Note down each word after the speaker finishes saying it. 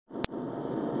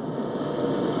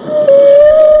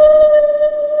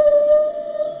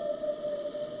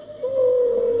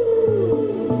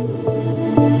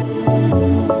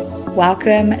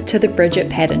Welcome to the Bridget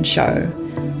Patton Show.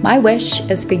 My wish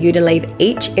is for you to leave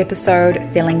each episode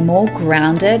feeling more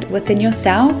grounded within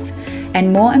yourself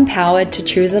and more empowered to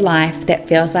choose a life that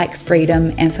feels like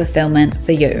freedom and fulfillment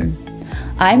for you.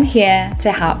 I'm here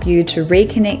to help you to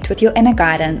reconnect with your inner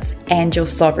guidance and your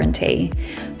sovereignty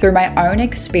through my own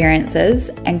experiences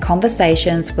and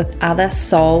conversations with other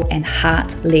soul and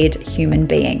heart-led human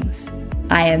beings.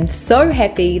 I am so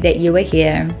happy that you are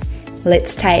here.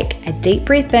 Let's take a deep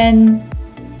breath in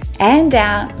and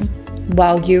out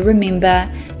while you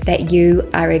remember that you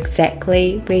are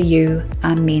exactly where you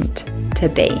are meant to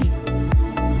be.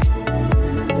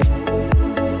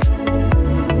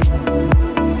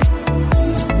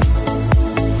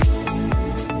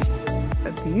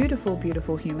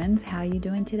 Beautiful humans, how are you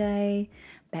doing today?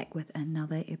 Back with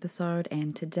another episode,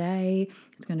 and today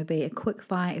it's going to be a quick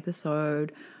fire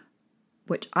episode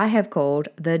which I have called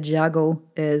The Juggle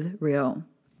Is Real.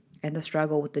 And the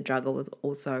struggle with the juggle is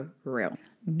also real.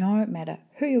 No matter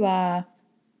who you are,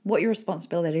 what your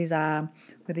responsibilities are,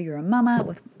 whether you're a mama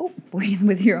with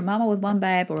one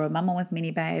babe or a mama with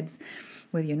many babes,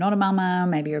 whether you're not a mama,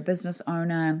 maybe you're a business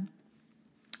owner,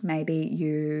 maybe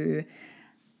you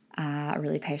are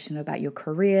really passionate about your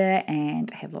career and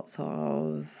have lots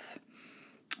of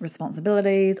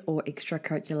responsibilities or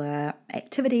extracurricular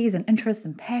activities and interests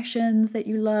and passions that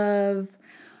you love.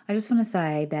 I just want to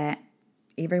say that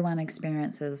everyone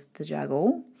experiences the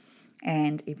juggle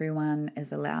and everyone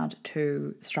is allowed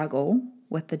to struggle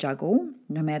with the juggle,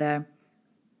 no matter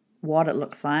what it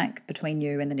looks like between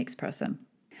you and the next person.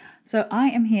 So I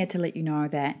am here to let you know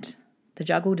that the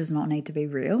juggle does not need to be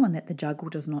real and that the juggle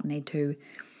does not need to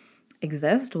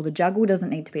exist, or the juggle doesn't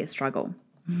need to be a struggle.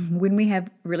 When we have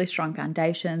really strong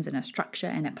foundations and a structure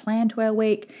and a plan to our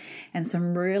week and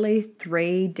some really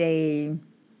 3D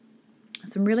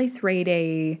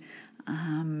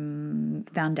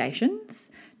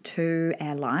foundations to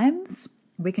our lives,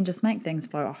 we can just make things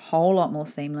flow a whole lot more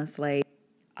seamlessly,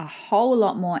 a whole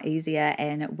lot more easier,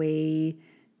 and we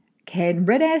can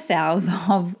rid ourselves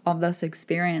of this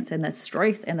experience and this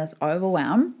stress and this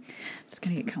overwhelm. I'm just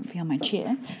going to get comfy on my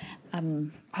chair.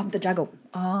 Of the juggle.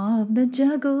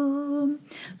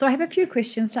 So I have a few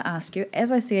questions to ask you.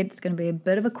 As I said, it's going to be a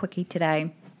bit of a quickie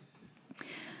today.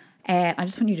 And I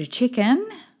just want you to check in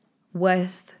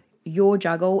with your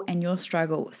juggle and your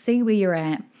struggle. See where you're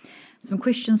at. Some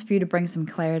questions for you to bring some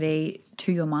clarity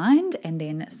to your mind, and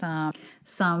then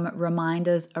some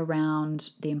reminders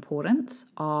around the importance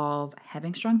of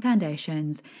having strong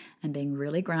foundations and being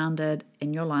really grounded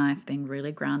in your life, being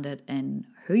really grounded in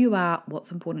who you are,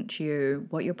 what's important to you,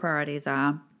 what your priorities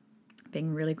are,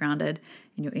 being really grounded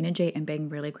in your energy and being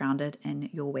really grounded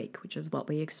in your week, which is what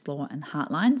we explore in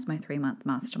Heartlines, my 3-month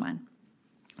mastermind.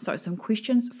 So some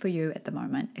questions for you at the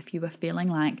moment, if you are feeling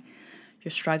like you're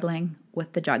struggling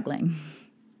with the juggling.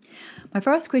 My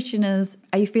first question is,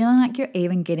 are you feeling like you're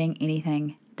even getting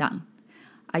anything done?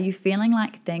 Are you feeling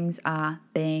like things are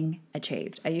being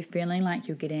achieved? Are you feeling like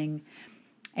you're getting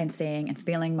and seeing and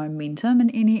feeling momentum in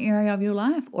any area of your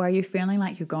life? Or are you feeling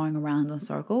like you're going around in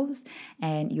circles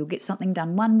and you'll get something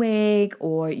done one week,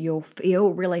 or you'll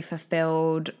feel really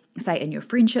fulfilled, say in your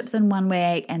friendships in one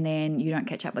week, and then you don't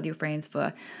catch up with your friends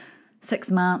for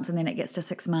 6 months, and then it gets to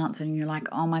 6 months and you're like,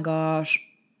 oh my gosh,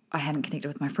 I haven't connected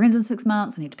with my friends in 6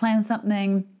 months, I need to plan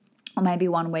something. Or maybe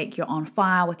one week you're on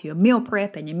fire with your meal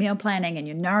prep and your meal planning and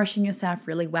you're nourishing yourself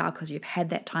really well because you've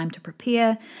had that time to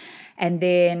prepare, and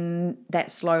then that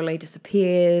slowly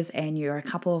disappears and you're a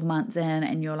couple of months in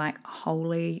and you're like,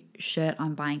 holy shit,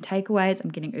 I'm buying takeaways, I'm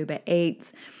getting Uber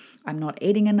Eats, I'm not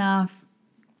eating enough.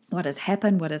 What has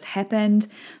happened?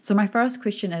 So my first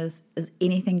question is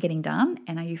anything getting done?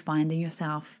 And are you finding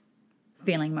yourself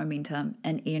feeling momentum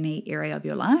in any area of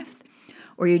your life?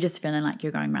 Or are you just feeling like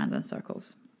you're going around in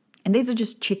circles? And these are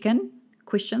just check-in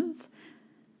questions.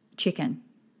 Check-in.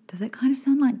 Does that kind of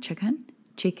sound like chicken?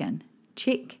 Check-in.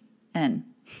 Check-in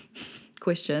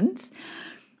questions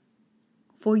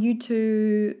for you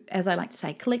to, as I like to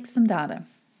say, collect some data.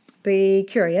 Be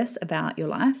curious about your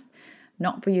life,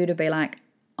 not for you to be like,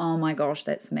 oh my gosh,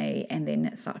 that's me, and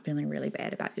then start feeling really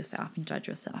bad about yourself and judge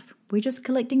yourself. We're just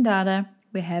collecting data.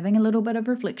 We're having a little bit of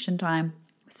reflection time,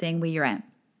 seeing where you're at.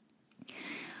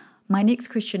 My next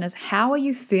question is, how are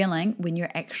you feeling when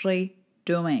you're actually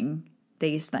doing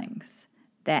these things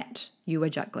that you are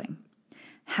juggling?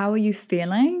 How are you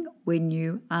feeling when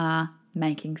you are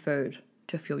making food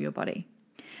to fuel your body?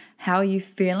 How are you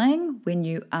feeling when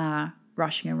you are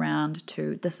rushing around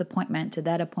to this appointment, to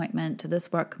that appointment, to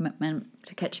this work commitment,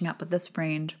 to catching up with this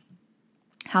friend?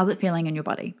 How's it feeling in your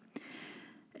body?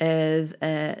 Is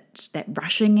it that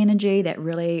rushing energy, that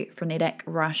really frenetic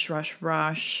rush?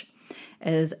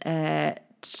 Is it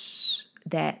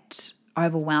that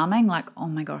overwhelming? Like, oh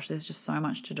my gosh, there's just so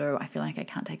much to do. I feel like I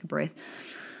can't take a breath.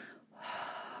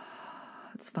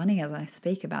 It's funny as I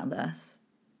speak about this.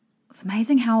 It's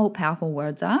amazing how powerful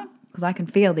words are, because I can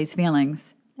feel these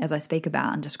feelings as I speak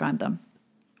about and describe them.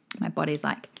 My body's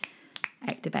like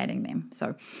activating them. So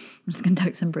I'm just going to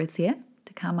take some breaths here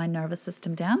to calm my nervous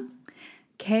system down.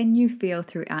 Can you feel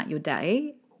throughout your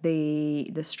day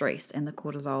the stress and the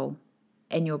cortisol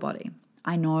in your body?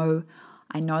 I know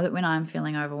that when I'm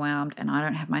feeling overwhelmed and I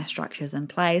don't have my structures in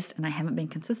place and I haven't been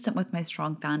consistent with my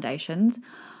strong foundations,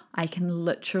 I can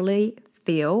literally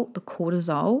feel the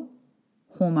cortisol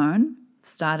hormone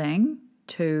starting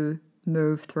to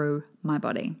move through my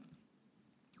body.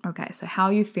 Okay, so how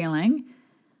are you feeling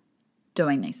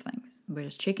doing these things? We're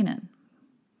just checking in.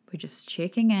 We're just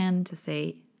checking in to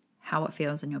see how it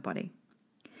feels in your body.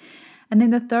 And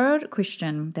then the third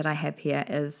question that I have here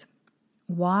is,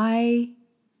 why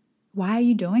are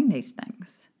you doing these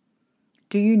things?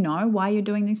 Do you know why you're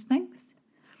doing these things?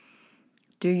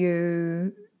 Do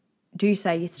you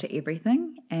say yes to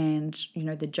everything? And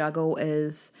the juggle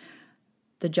is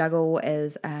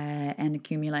an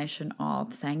accumulation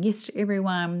of saying yes to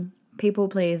everyone, people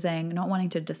pleasing, not wanting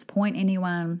to disappoint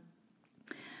anyone,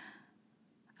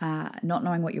 not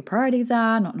knowing what your priorities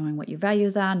are, not knowing what your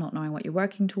values are, not knowing what you're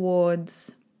working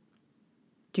towards.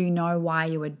 Do you know why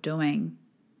you are doing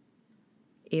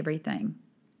everything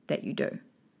that you do?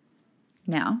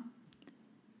 Now,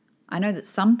 I know that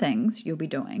some things you'll be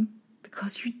doing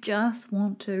because you just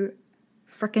want to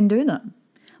frickin' do them,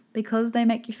 because they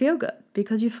make you feel good,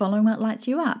 because you're following what lights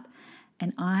you up.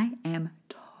 And I am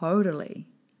totally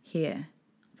here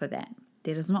for that.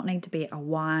 There does not need to be a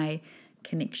why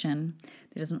connection.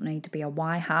 There does not need to be a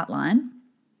why heartline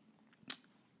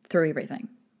through everything.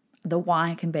 The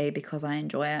why can be because I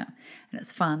enjoy it and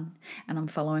it's fun and I'm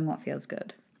following what feels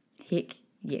good. Heck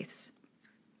yes.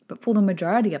 But for the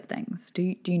majority of things,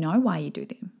 do you know why you do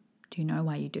them? Do you know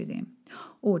why you do them?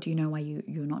 Or do you know why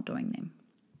you're not doing them?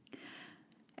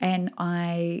 And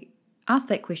I ask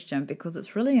that question because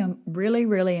it's really, really,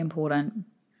 really important,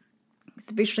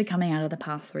 especially coming out of the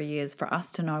past 3 years, for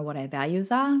us to know what our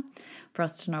values are, for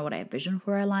us to know what our vision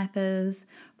for our life is,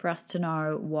 for us to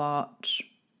know what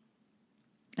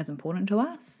is important to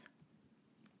us.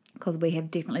 Because we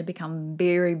have definitely become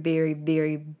very, very,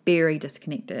 very, very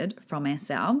disconnected from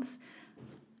ourselves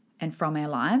and from our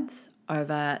lives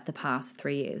over the past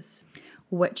 3 years,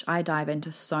 which I dive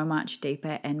into so much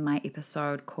deeper in my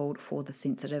episode called For the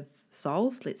Sensitive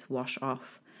Souls. Let's wash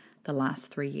off the last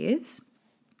 3 years,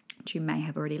 which you may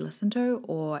have already listened to,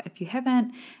 or if you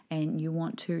haven't and you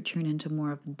want to tune into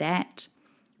more of that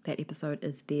episode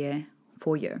is there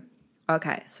for you.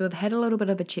 Okay, so we've had a little bit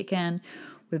of a check-in.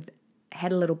 We've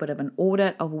had a little bit of an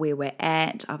audit of where we're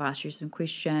at. I've asked you some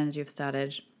questions. You've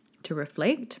started to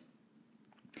reflect.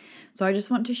 So I just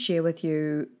want to share with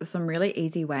you some really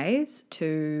easy ways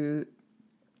to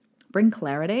bring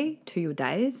clarity to your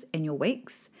days and your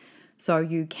weeks so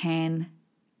you can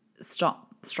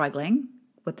stop struggling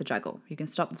with the juggle. You can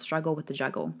stop the struggle with the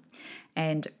juggle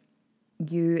and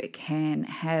you can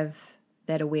have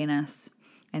that awareness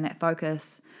and that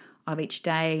focus of each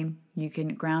day. You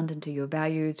can ground into your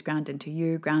values, ground into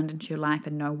you, ground into your life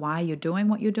and know why you're doing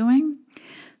what you're doing.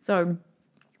 So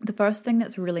the first thing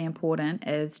that's really important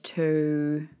is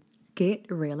to get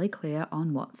really clear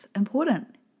on what's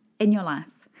important in your life.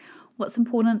 What's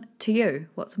important to you?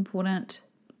 What's important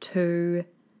to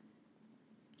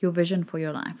your vision for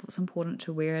your life? What's important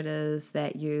to where it is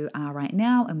that you are right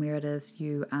now and where it is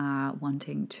you are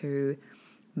wanting to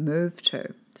move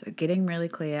to? So getting really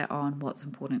clear on what's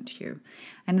important to you.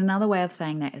 And another way of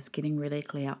saying that is getting really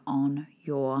clear on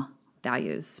your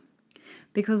values.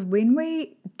 Because when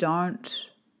we don't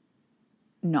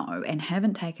know and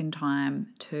haven't taken time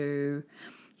to,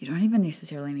 you don't even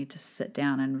necessarily need to sit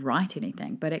down and write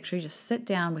anything, but actually just sit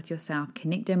down with yourself,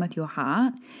 connect in with your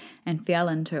heart and feel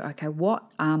into, okay, what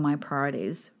are my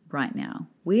priorities right now?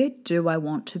 Where do I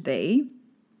want to be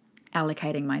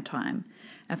allocating my time?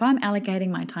 If I'm allocating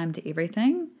my time to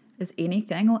everything, is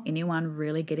anything or anyone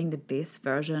really getting the best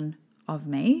version of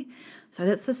me? So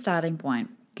that's the starting point,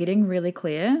 getting really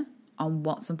clear on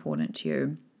what's important to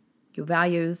you, your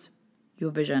values,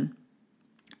 your vision.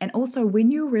 And also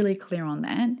when you're really clear on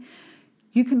that,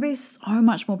 you can be so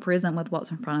much more present with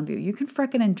what's in front of you. You can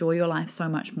freaking enjoy your life so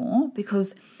much more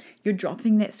because you're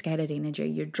dropping that scattered energy.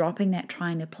 You're dropping that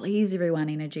trying to please everyone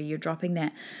energy. You're dropping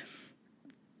that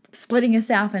splitting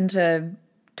yourself into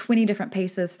 20 different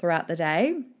pieces throughout the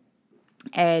day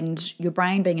and your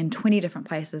brain being in 20 different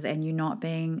places and you not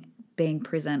being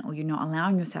present, or you're not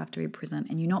allowing yourself to be present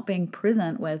and you're not being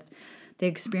present with the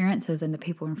experiences and the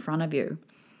people in front of you.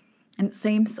 And it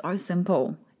seems so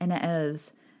simple, and it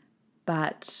is,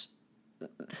 but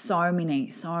so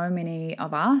many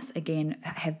of us, again,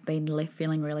 have been left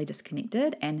feeling really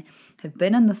disconnected and have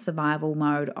been in the survival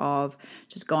mode of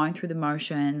just going through the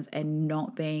motions and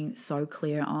not being so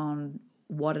clear on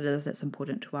what it is that's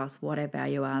important to us, what our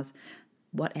values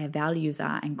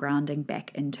are, and grounding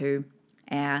back into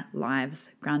our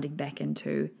lives, grounding back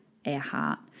into our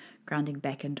heart, grounding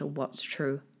back into what's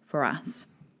true for us.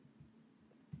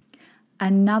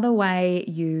 Another way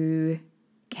you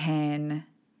can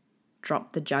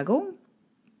drop the juggle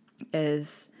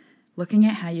is looking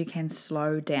at how you can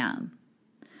slow down.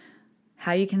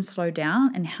 How you can slow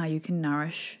down and how you can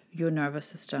nourish your nervous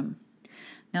system.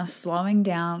 Now, slowing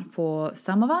down for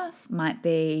some of us might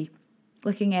be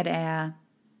looking at our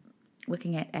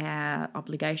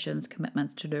obligations,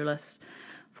 commitments, to-do lists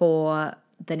for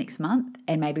the next month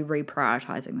and maybe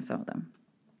reprioritizing some of them.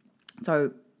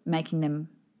 So making them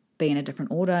be in a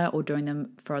different order or doing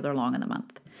them further along in the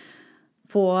month.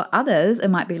 For others, it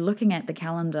might be looking at the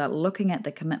calendar, looking at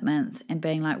the commitments and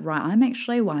being like, right, I'm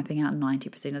actually wiping out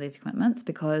 90% of these commitments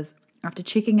because after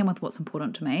checking in with what's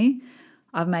important to me,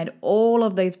 I've made all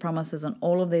of these promises and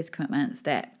all of these commitments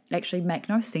that actually make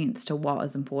no sense to what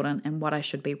is important and what I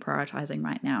should be prioritizing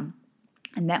right now.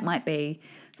 And that might be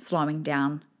slowing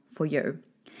down for you.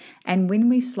 And when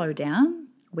we slow down,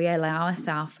 we allow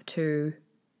ourselves to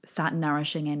start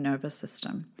nourishing our nervous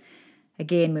system.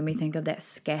 Again, when we think of that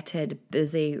scattered,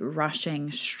 busy,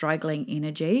 rushing, struggling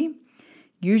energy,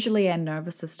 usually our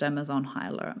nervous system is on high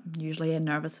alert. Usually our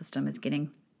nervous system is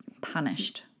getting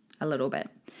punished a little bit.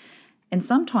 And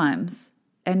sometimes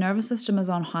our nervous system is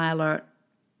on high alert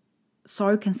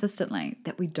so consistently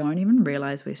that we don't even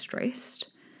realize we're stressed.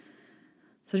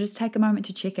 So just take a moment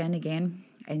to check in again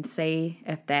and see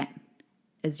if that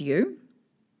is you.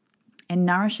 And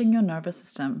nourishing your nervous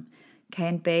system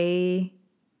can be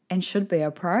and should be a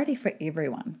priority for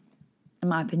everyone, in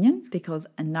my opinion, because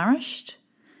a nourished,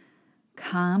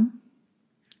 calm,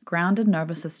 grounded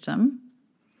nervous system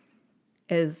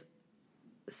is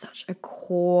such a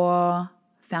core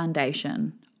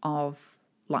foundation of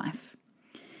life.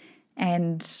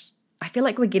 And I feel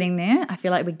like we're getting there. I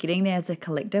feel like we're getting there as a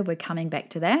collective. We're coming back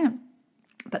to that.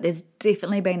 But there's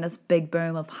definitely been this big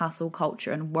boom of hustle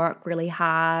culture and work really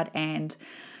hard and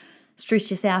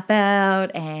stress yourself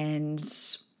out and,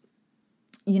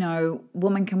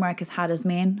 women can work as hard as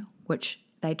men, which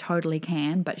they totally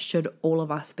can, but should all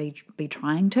of us be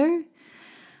trying to?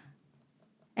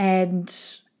 And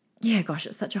yeah, gosh,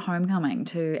 it's such a homecoming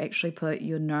to actually put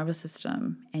your nervous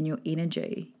system and your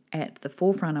energy at the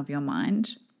forefront of your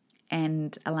mind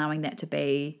and allowing that to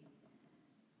be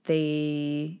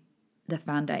the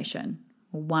foundation,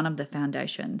 or one of the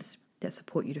foundations that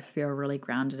support you to feel really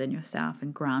grounded in yourself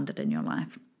and grounded in your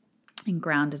life and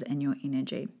grounded in your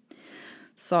energy.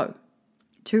 So,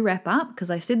 to wrap up,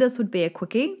 because I said this would be a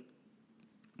quickie,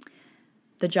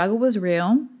 the juggle was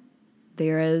real.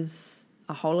 There is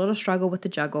a whole lot of struggle with the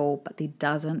juggle, but there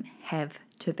doesn't have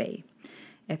to be.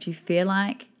 If you feel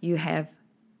like you have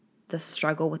the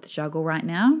struggle with the juggle right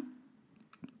now,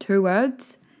 2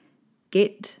 words: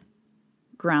 get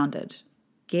grounded.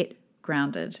 Get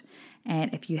grounded.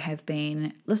 And if you have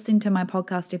been listening to my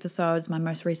podcast episodes, my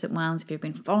most recent ones, if you've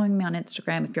been following me on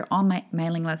Instagram, if you're on my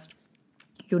mailing list,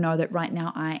 you'll know that right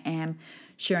now I am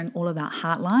sharing all about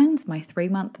Heartlines, my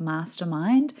 3-month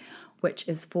mastermind, which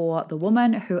is for the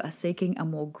women who are seeking a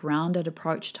more grounded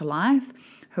approach to life,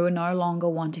 who are no longer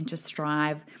wanting to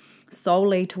strive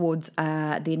solely towards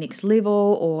their next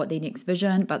level or their next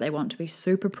vision, but they want to be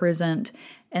super present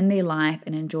in their life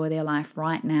and enjoy their life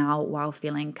right now while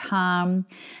feeling calm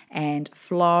and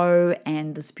flow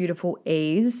and this beautiful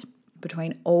ease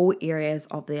between all areas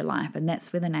of their life. And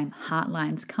that's where the name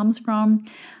Heartlines comes from.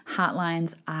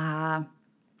 Heartlines are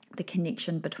the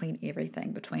connection between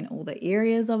everything, between all the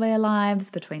areas of our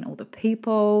lives, between all the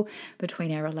people,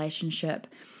 between our relationship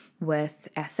with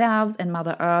ourselves and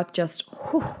Mother Earth.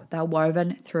 They're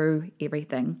woven through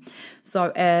everything.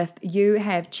 So if you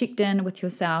have checked in with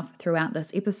yourself throughout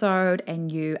this episode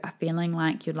and you are feeling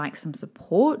like you'd like some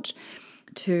support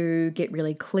to get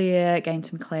really clear, gain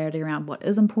some clarity around what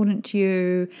is important to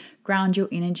you, ground your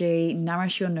energy,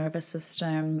 nourish your nervous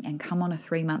system, and come on a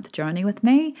 3-month journey with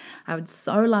me, I would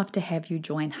so love to have you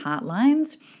join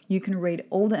Heartlines. You can read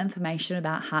all the information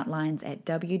about Heartlines at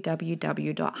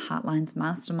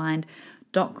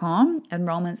www.heartlinesmastermind.com.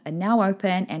 Enrollments are now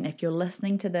open, and if you're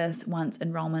listening to this once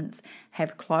enrollments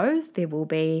have closed, there will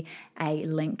be a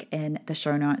link in the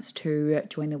show notes to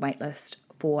join the waitlist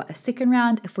for a second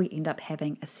round if we end up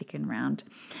having a second round.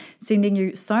 Sending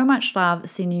you so much love,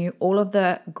 sending you all of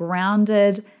the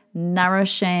grounded,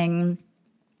 nourishing,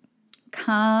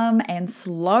 calm and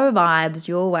slow vibes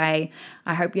your way.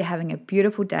 I hope you're having a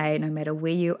beautiful day no matter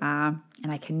where you are,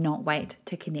 and I cannot wait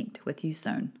to connect with you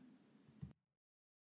soon.